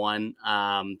game 1.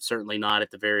 Certainly not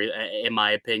at the in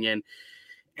my opinion.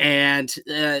 And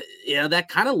that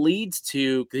kind of leads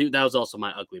to, that was also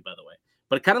my ugly, by the way,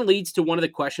 but it kind of leads to one of the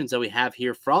questions that we have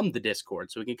here from the Discord.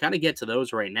 So we can kind of get to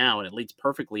those right now, and it leads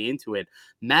perfectly into it.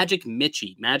 Magic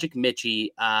Mitchie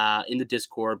in the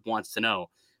Discord wants to know,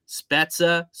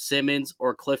 Spezza, Simmons,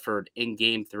 or Clifford in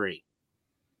game 3?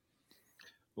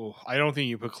 Oh, I don't think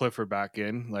you put Clifford back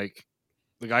in. Like,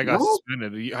 the guy got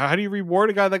suspended. How do you reward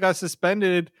a guy that got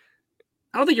suspended?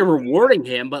 I don't think you're rewarding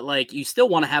him, but like you still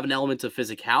want to have an element of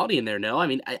physicality in there. No, I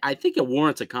mean, I think it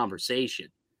warrants a conversation.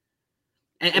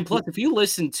 And plus, if you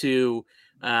listen to,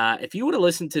 if you would have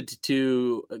listened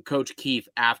to Coach Keefe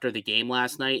after the game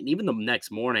last night and even the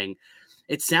next morning,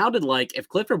 it sounded like if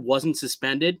Clifford wasn't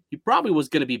suspended, he probably was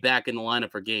going to be back in the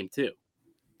lineup for game 2.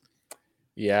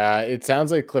 Yeah, it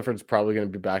sounds like Clifford's probably going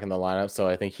to be back in the lineup, so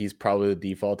I think he's probably the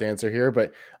default answer here.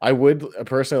 But I would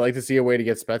personally like to see a way to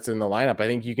get Spezza in the lineup. I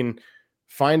think you can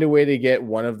find a way to get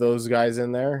one of those guys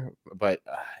in there, but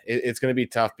it's going to be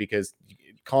tough because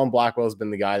Colin Blackwell's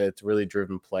been the guy that's really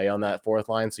driven play on that fourth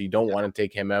line, so you don't want to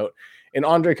take him out. And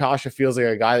Ondrej Kase feels like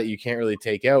a guy that you can't really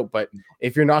take out, but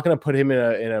if you're not going to put him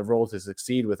in a role to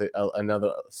succeed with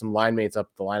some line mates up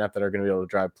the lineup that are going to be able to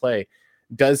drive play,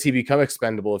 does he become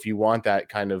expendable if you want that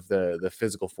kind of the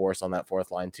physical force on that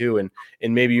fourth line too? And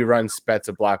maybe you run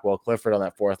Spezza, Blackwell, Clifford on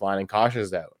that fourth line and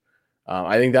Kasha's out.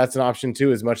 I think that's an option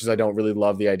too, as much as I don't really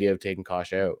love the idea of taking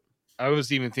Kase out. I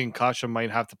was even thinking Kase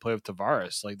might have to play with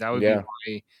Tavares. Like that would be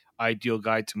my ideal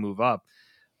guy to move up.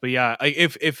 But yeah,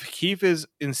 if Keefe is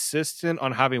insistent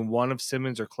on having one of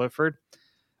Simmons or Clifford,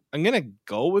 I'm going to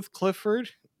go with Clifford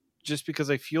just because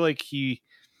I feel like he,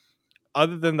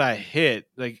 other than that hit,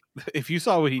 like if you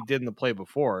saw what he did in the play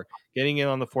before, getting in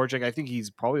on the forecheck, I think he's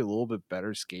probably a little bit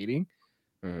better skating.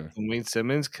 And Wayne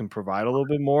Simmons can provide a little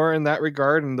bit more in that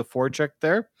regard in the forecheck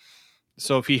there.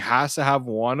 So if he has to have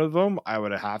one of them, I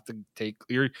would have to take.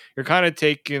 You're kind of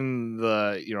taking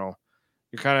the, you're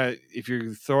kind of, if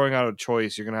you're throwing out a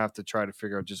choice, you're gonna have to try to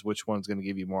figure out just which one's gonna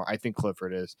give you more. I think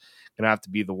Clifford is gonna have to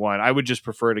be the one. I would just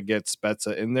prefer to get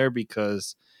Spezza in there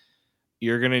because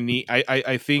you're gonna need.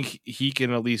 I think he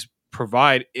can at least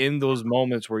provide in those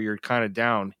moments where you're kind of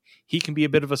down. He can be a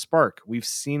bit of a spark. We've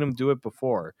seen him do it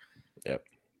before. Yep.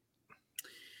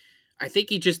 I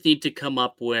think you just need to come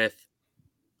up with,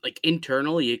 like,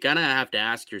 internally, you kind of have to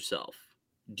ask yourself,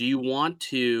 do you want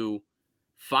to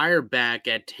fire back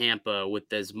at Tampa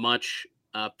with as much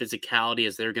physicality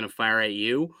as they're going to fire at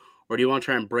you, or do you want to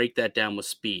try and break that down with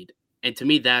speed? And to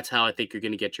me, that's how I think you're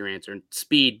going to get your answer. And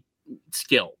speed,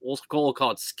 skill. We'll call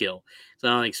it skill. So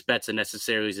I don't think Spezza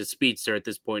necessarily is a speedster at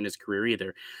this point in his career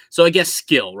either. So I guess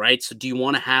skill, right? So do you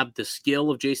want to have the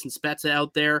skill of Jason Spezza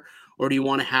out there, or do you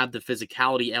want to have the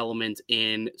physicality element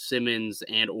in Simmons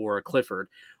and or Clifford?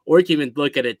 Or you can even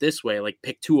look at it this way, like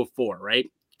pick 2 of 4, right?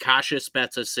 Kase,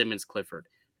 Spezza, Simmons, Clifford.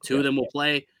 2 of them will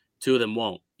play, 2 of them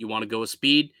won't. You want to go with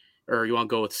speed, or you want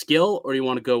to go with skill, or you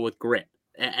want to go with grit?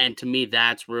 And to me,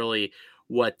 that's really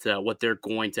what they're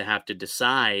going to have to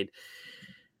decide.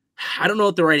 I don't know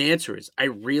what the right answer is. I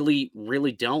really,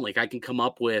 really don't. Like, I can come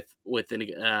up with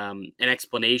an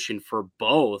explanation for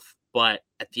both, but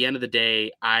at the end of the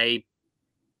day,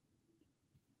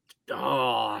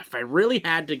 if I really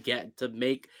had to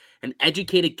make an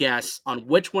educated guess on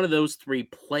which one of those 3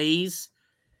 plays.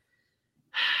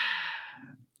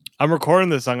 I'm recording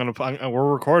this.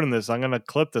 We're recording this. I'm gonna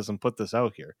clip this and put this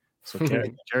out here. So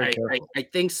I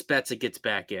think Spezza gets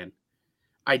back in.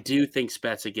 I do think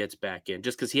Spezza gets back in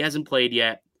just because he hasn't played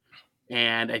yet.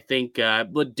 And I think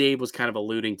what Dave was kind of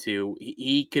alluding to,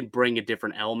 he could bring a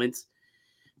different element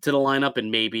to the lineup,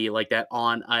 and maybe like that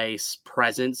on ice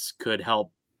presence could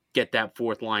help get that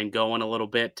fourth line going a little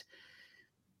bit.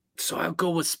 So I'll go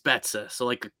with Spezza. So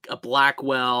like a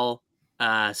Blackwell,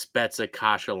 Spezza,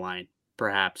 Kasha line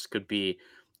perhaps could be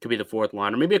the fourth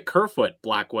line, or maybe a Kerfoot,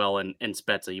 Blackwell, and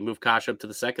Spezza. You move Kasha up to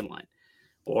the second line,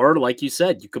 or like you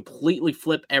said, you completely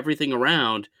flip everything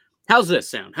around. How's this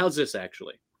sound? How's this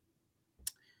actually?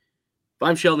 If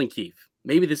I'm Sheldon Keefe,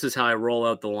 maybe this is how I roll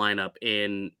out the lineup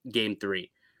in Game 3.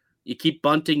 You keep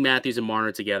Bunting, Matthews, and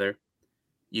Marner together.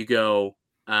 You go.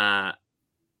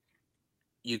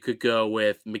 You could go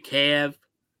with Mikheyev,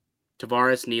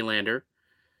 Tavares, Nylander,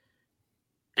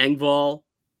 Engvall,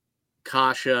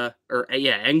 Kasha,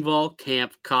 Engvall,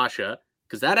 Camp, Kasha,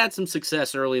 because that had some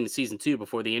success early in the season too,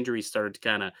 before the injuries started to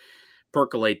kind of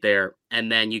percolate there.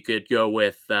 And then you could go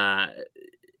with,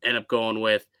 end up going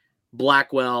with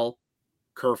Blackwell,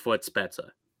 Kerfoot, Spezza.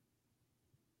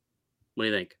 What do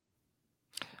you think?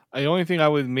 The only thing I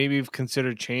would maybe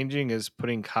consider changing is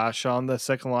putting Kasha on the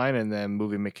second line and then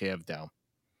moving Mikheyev down.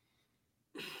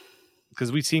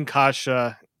 Because we've seen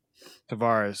Kasha,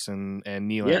 Tavares, and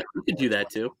Nylander. Yeah, you could do that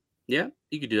too. Yeah,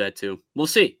 you could do that too. We'll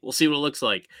see. We'll see what it looks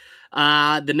like.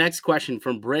 The next question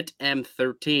from Brit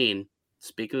M13.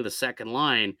 Speaking of the second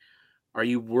line, are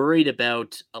you worried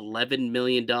about $11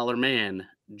 million man,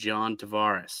 John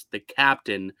Tavares, the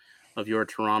captain of your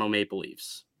Toronto Maple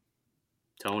Leafs?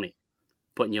 Tony,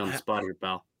 putting you on the spot here,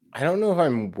 pal. I don't know if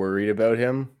I'm worried about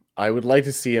him. I would like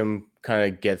to see him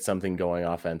kind of get something going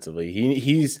offensively.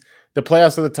 He's the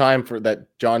playoffs of the time for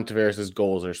that. John Tavares'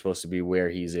 goals are supposed to be where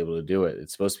he's able to do it.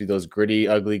 It's supposed to be those gritty,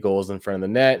 ugly goals in front of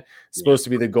the net. It's supposed to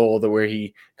be the goal that where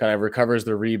he kind of recovers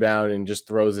the rebound and just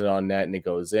throws it on net and it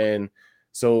goes in.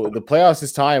 So the playoffs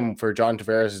is time for John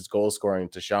Tavares' goal scoring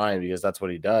to shine because that's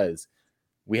what he does.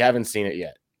 We haven't seen it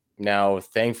yet. Now,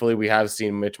 thankfully, we have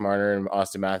seen Mitch Marner and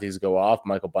Austin Matthews go off.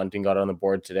 Michael Bunting got on the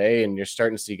board today, and you're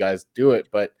starting to see guys do it.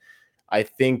 But I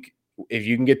think if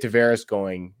you can get Tavares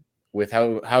going with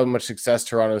how much success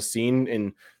Toronto's seen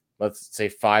in, let's say,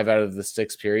 5 out of the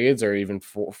 6 periods, or even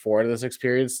 4 out of the 6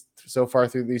 periods so far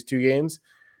through these 2 games,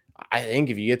 I think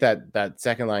if you get that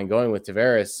second line going with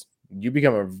Tavares, you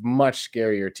become a much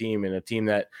scarier team, and a team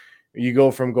that you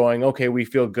go from going, okay, we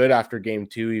feel good after game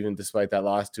 2, even despite that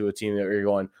loss, to a team that you're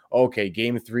going, okay,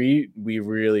 game 3, we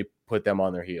really put them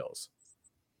on their heels.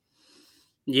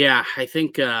 Yeah, I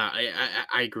think I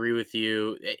agree with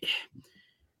you.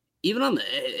 Even on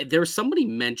there was somebody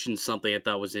mentioned something I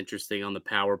thought was interesting on the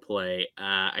power play.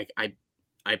 I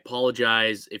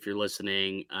apologize if you're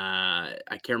listening. I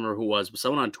can't remember who it was, but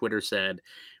someone on Twitter said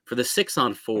for the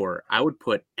 6-on-4, I would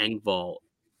put Engvall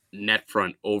net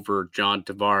front over John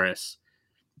Tavares.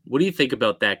 What do you think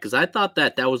about that? Because I thought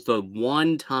that was the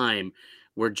one time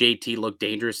where JT looked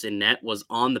dangerous in net was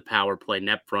on the power play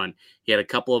net front. He had a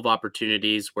couple of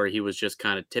opportunities where he was just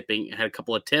kind of had a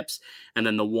couple of tips, and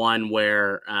then the one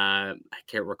where I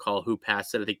can't recall who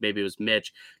passed it. I think maybe it was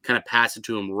Mitch, kind of passed it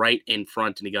to him right in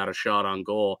front, and he got a shot on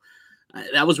goal.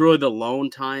 That was really the lone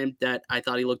time that I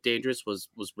thought he looked dangerous was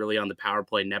really on the power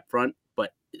play net front.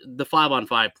 But the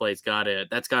 5-on-5 play's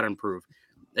that's got to improve.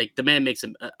 Like, the man makes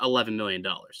him $11 million.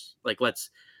 Like, let's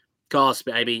call us.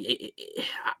 I mean,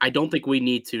 I don't think we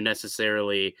need to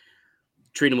necessarily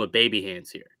treat him with baby hands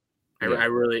here. Yeah. I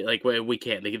really we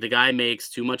can't. The guy makes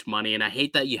too much money, and I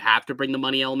hate that you have to bring the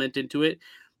money element into it.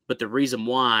 But the reason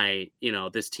why,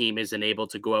 this team isn't able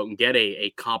to go out and get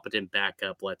a competent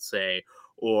backup, let's say,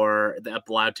 or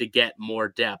allowed to get more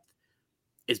depth,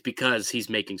 is because he's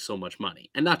making so much money.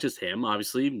 And not just him,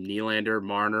 obviously, Nylander,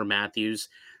 Marner, Matthews,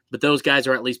 but those guys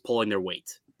are at least pulling their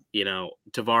weight.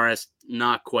 Tavares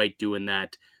not quite doing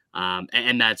that.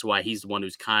 And that's why he's the one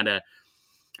who's kind of,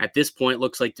 at this point,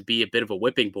 looks like to be a bit of a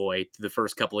whipping boy through the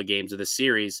first couple of games of the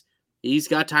series. He's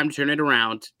got time to turn it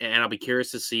around, and I'll be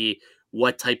curious to see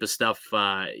what type of stuff,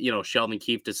 Sheldon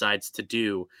Keefe decides to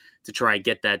do to try and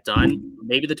get that done.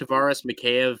 Maybe the Tavares,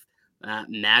 Mikheyev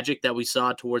magic that we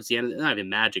saw towards the end, not even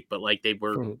magic, but like they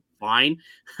were fine.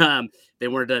 They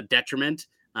weren't a detriment.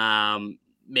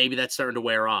 Maybe that's starting to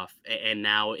wear off. And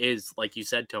now is, like you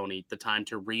said, Tony, the time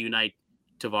to reunite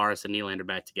Tavares and Nylander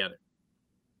back together.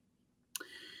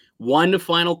 One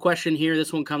final question here.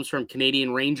 This one comes from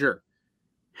Canadian Ranger.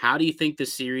 How do you think the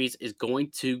series is going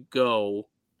to go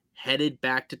headed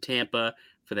back to Tampa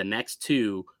for the next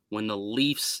 2 when the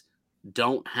Leafs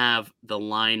don't have the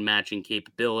line matching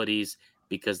capabilities,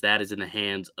 because that is in the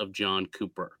hands of John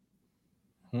Cooper?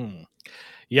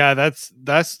 Yeah, that's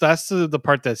the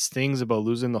part that stings about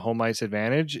losing the home ice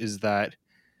advantage, is that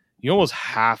you almost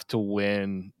have to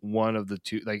win one of the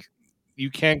two. Like, you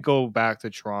can't go back to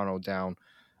Toronto down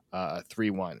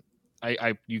 3-1.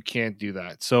 You can't do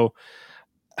that. So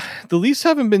the Leafs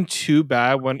haven't been too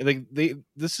bad when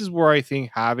this is where I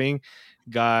think having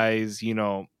guys,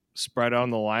 spread out on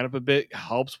the lineup a bit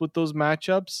helps with those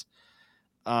matchups.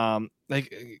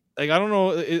 Like I don't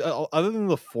know, other than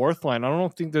the fourth line, I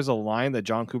don't think there's a line that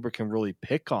John Cooper can really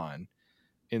pick on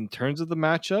in terms of the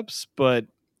matchups. But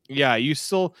yeah, you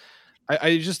still,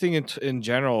 I just think in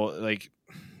general, like,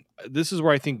 this is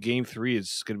where I think Game 3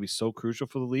 is going to be so crucial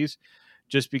for the Leafs,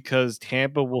 just because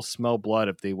Tampa will smell blood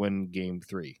if they win Game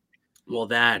 3. Well,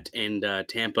 that and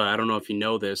Tampa, I don't know if you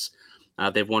know this,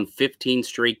 they've won 15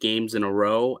 straight games in a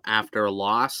row after a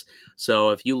loss. So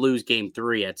if you lose Game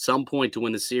 3 at some point to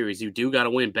win the series, you do got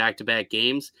to win back-to-back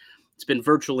games. It's been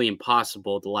virtually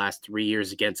impossible the last 3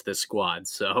 years against this squad.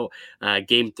 So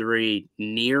Game 3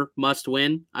 near must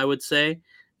win, I would say.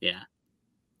 Yeah.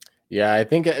 Yeah, I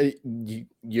think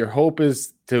your hope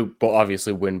is to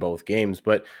obviously win both games,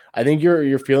 but I think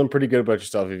you're feeling pretty good about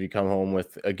yourself if you come home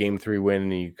with a Game 3 win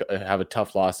and you have a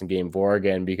tough loss in Game 4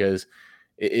 again, because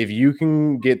if you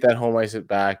can get that home ice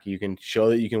back, you can show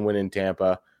that you can win in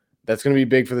Tampa. That's going to be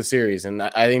big for the series, and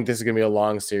I think this is going to be a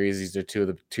long series. These are two of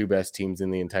the two best teams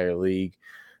in the entire league.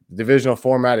 The divisional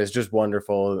format is just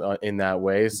wonderful in that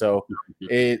way. So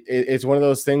it's one of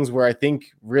those things where I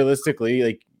think realistically,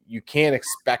 like, you can't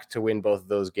expect to win both of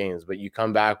those games, but you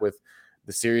come back with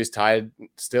the series tied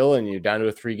still and you're down to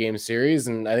a 3-game series.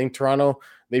 And I think Toronto,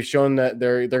 they've shown that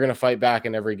they're going to fight back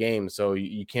in every game. So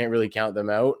you can't really count them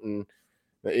out. And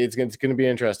it's going to be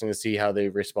interesting to see how they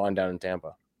respond down in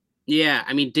Tampa. Yeah,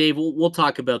 I mean, Dave, we'll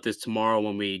talk about this tomorrow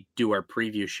when we do our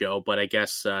preview show. But I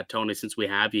guess, Tony, since we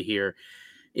have you here,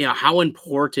 how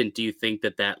important do you think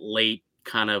that late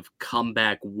kind of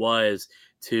comeback was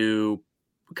to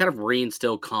kind of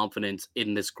reinstill confidence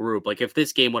in this group? Like, if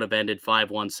this game would have ended 5-1,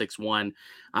 6-1,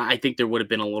 I think there would have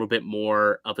been a little bit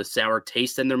more of a sour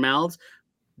taste in their mouths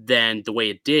than the way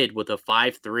it did with a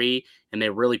 5-3, and they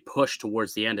really pushed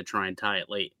towards the end to try and tie it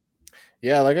late.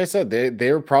 Yeah, like I said,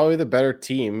 they were probably the better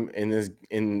team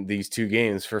in these two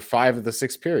games for 5 of the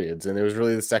 6 periods, and it was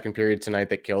really the second period tonight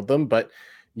that killed them. But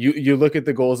you look at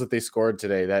the goals that they scored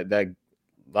today, that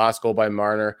last goal by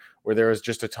Marner, where there was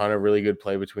just a ton of really good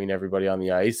play between everybody on the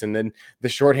ice. And then the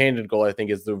shorthanded goal, I think,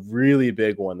 is the really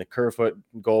big one, the Kerfoot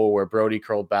goal where Brody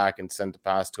curled back and sent the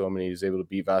pass to him and he was able to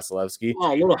beat Vasilevsky.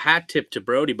 Oh, a little hat tip to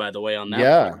Brody, by the way, on that.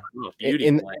 Yeah. Oh,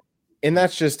 beauty play. And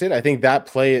that's just it. I think that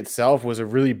play itself was a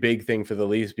really big thing for the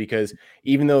Leafs, because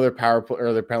even though their power play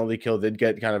or their penalty kill did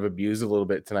get kind of abused a little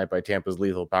bit tonight by Tampa's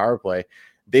lethal power play,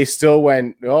 they still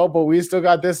went, oh, but we still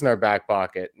got this in our back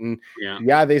pocket. And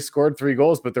yeah, they scored 3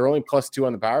 goals, but they're only +2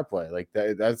 on the power play. Like,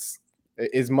 that's,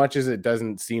 as much as it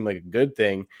doesn't seem like a good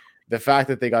thing, the fact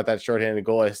that they got that shorthanded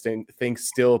goal, I think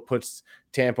still puts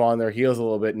Tampa on their heels a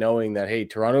little bit, knowing that, hey,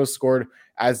 Toronto scored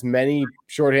as many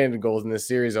shorthanded goals in this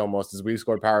series almost as we've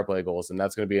scored power play goals, and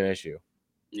that's going to be an issue.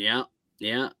 Yeah.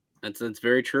 That's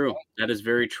very true. That is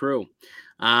very true.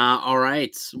 All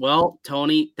right. Well,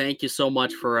 Tony, thank you so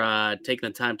much for taking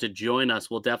the time to join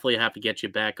us. We'll definitely have to get you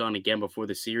back on again before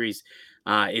the series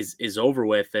is over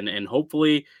with, and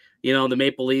hopefully, the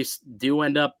Maple Leafs do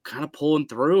end up kind of pulling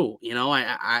through.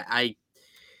 I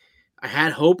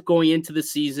had hope going into the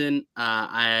season.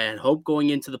 I had hope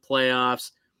going into the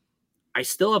playoffs. I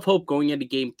still have hope going into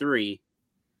Game 3,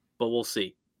 but we'll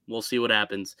see. We'll see what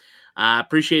happens.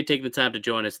 Appreciate taking the time to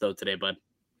join us, though, today, bud.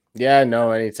 Yeah,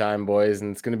 no, anytime, boys.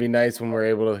 And it's going to be nice when we're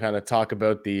able to kind of talk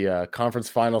about the conference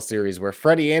final series where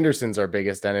Freddie Anderson's our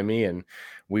biggest enemy, and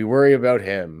we worry about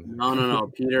him.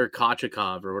 No. Peter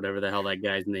Kochikov, or whatever the hell that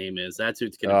guy's name is. That's who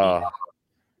it's going to be.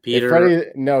 Peter. Freddie,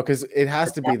 no, because it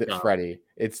has to be that Freddie.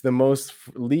 It's the most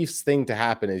Leafs thing to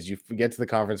happen is you get to the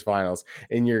conference finals,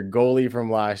 and your goalie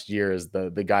from last year is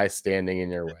the guy standing in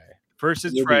your way. First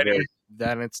it's Freddie,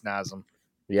 then it's Nazem.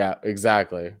 Yeah,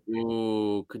 exactly.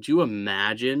 Ooh, could you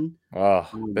imagine? Oh,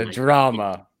 the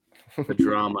drama. The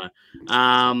drama.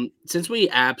 Since we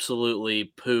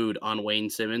absolutely pooed on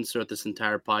Wayne Simmonds throughout this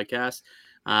entire podcast,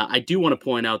 I do want to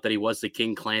point out that he was the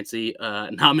King Clancy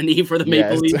nominee for the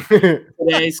Maple Leafs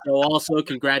today. So also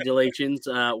congratulations,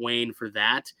 Wayne, for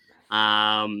that.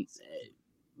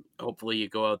 Hopefully you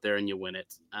go out there and you win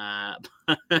it.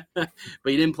 But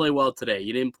you didn't play well today.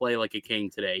 You didn't play like a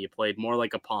king today. You played more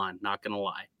like a pawn, not going to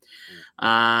lie.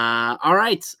 All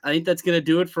right. I think that's going to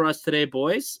do it for us today,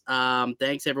 boys.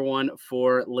 Thanks, everyone,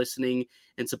 for listening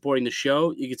and supporting the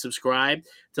show. You can subscribe to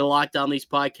the Locked On Leafs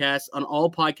podcast on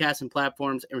all podcasts and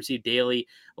platforms and receive daily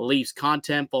Leafs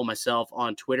content. Follow myself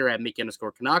on Twitter at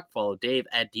Mickey_Canuck. Follow Dave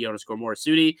at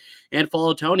D_Morisuti. And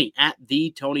follow Tony at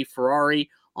the Tony Ferrari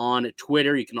on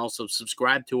Twitter. You can also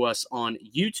subscribe to us on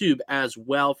YouTube as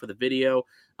well for the video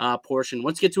portion.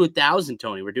 Once you get to 1,000,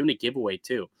 Tony, we're doing a giveaway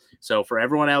too. So for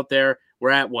everyone out there,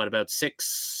 we're at what, about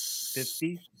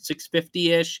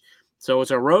 650-ish. So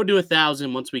it's our road to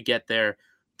 1,000. Once we get there,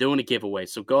 doing a giveaway.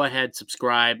 So go ahead,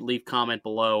 subscribe, leave comment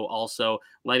below. Also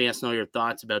letting us know your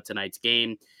thoughts about tonight's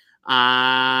game.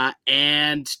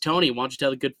 And Tony, why don't you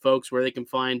tell the good folks where they can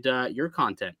find your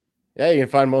content? Yeah, you can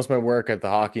find most of my work at the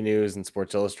Hockey News and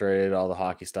Sports Illustrated, all the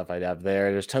hockey stuff I have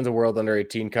there. There's tons of World Under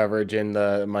 18 coverage, and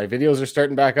my videos are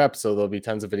starting back up, so there'll be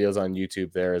tons of videos on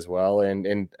YouTube there as well,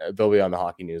 and they'll be on the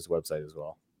Hockey News website as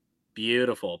well.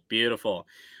 Beautiful, beautiful.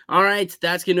 All right,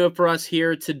 that's going to do it for us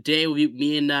here today.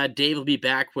 Me and Dave will be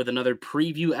back with another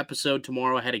preview episode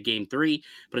tomorrow ahead of Game 3.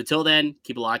 But until then,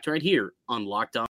 keep it locked right here on Locked On.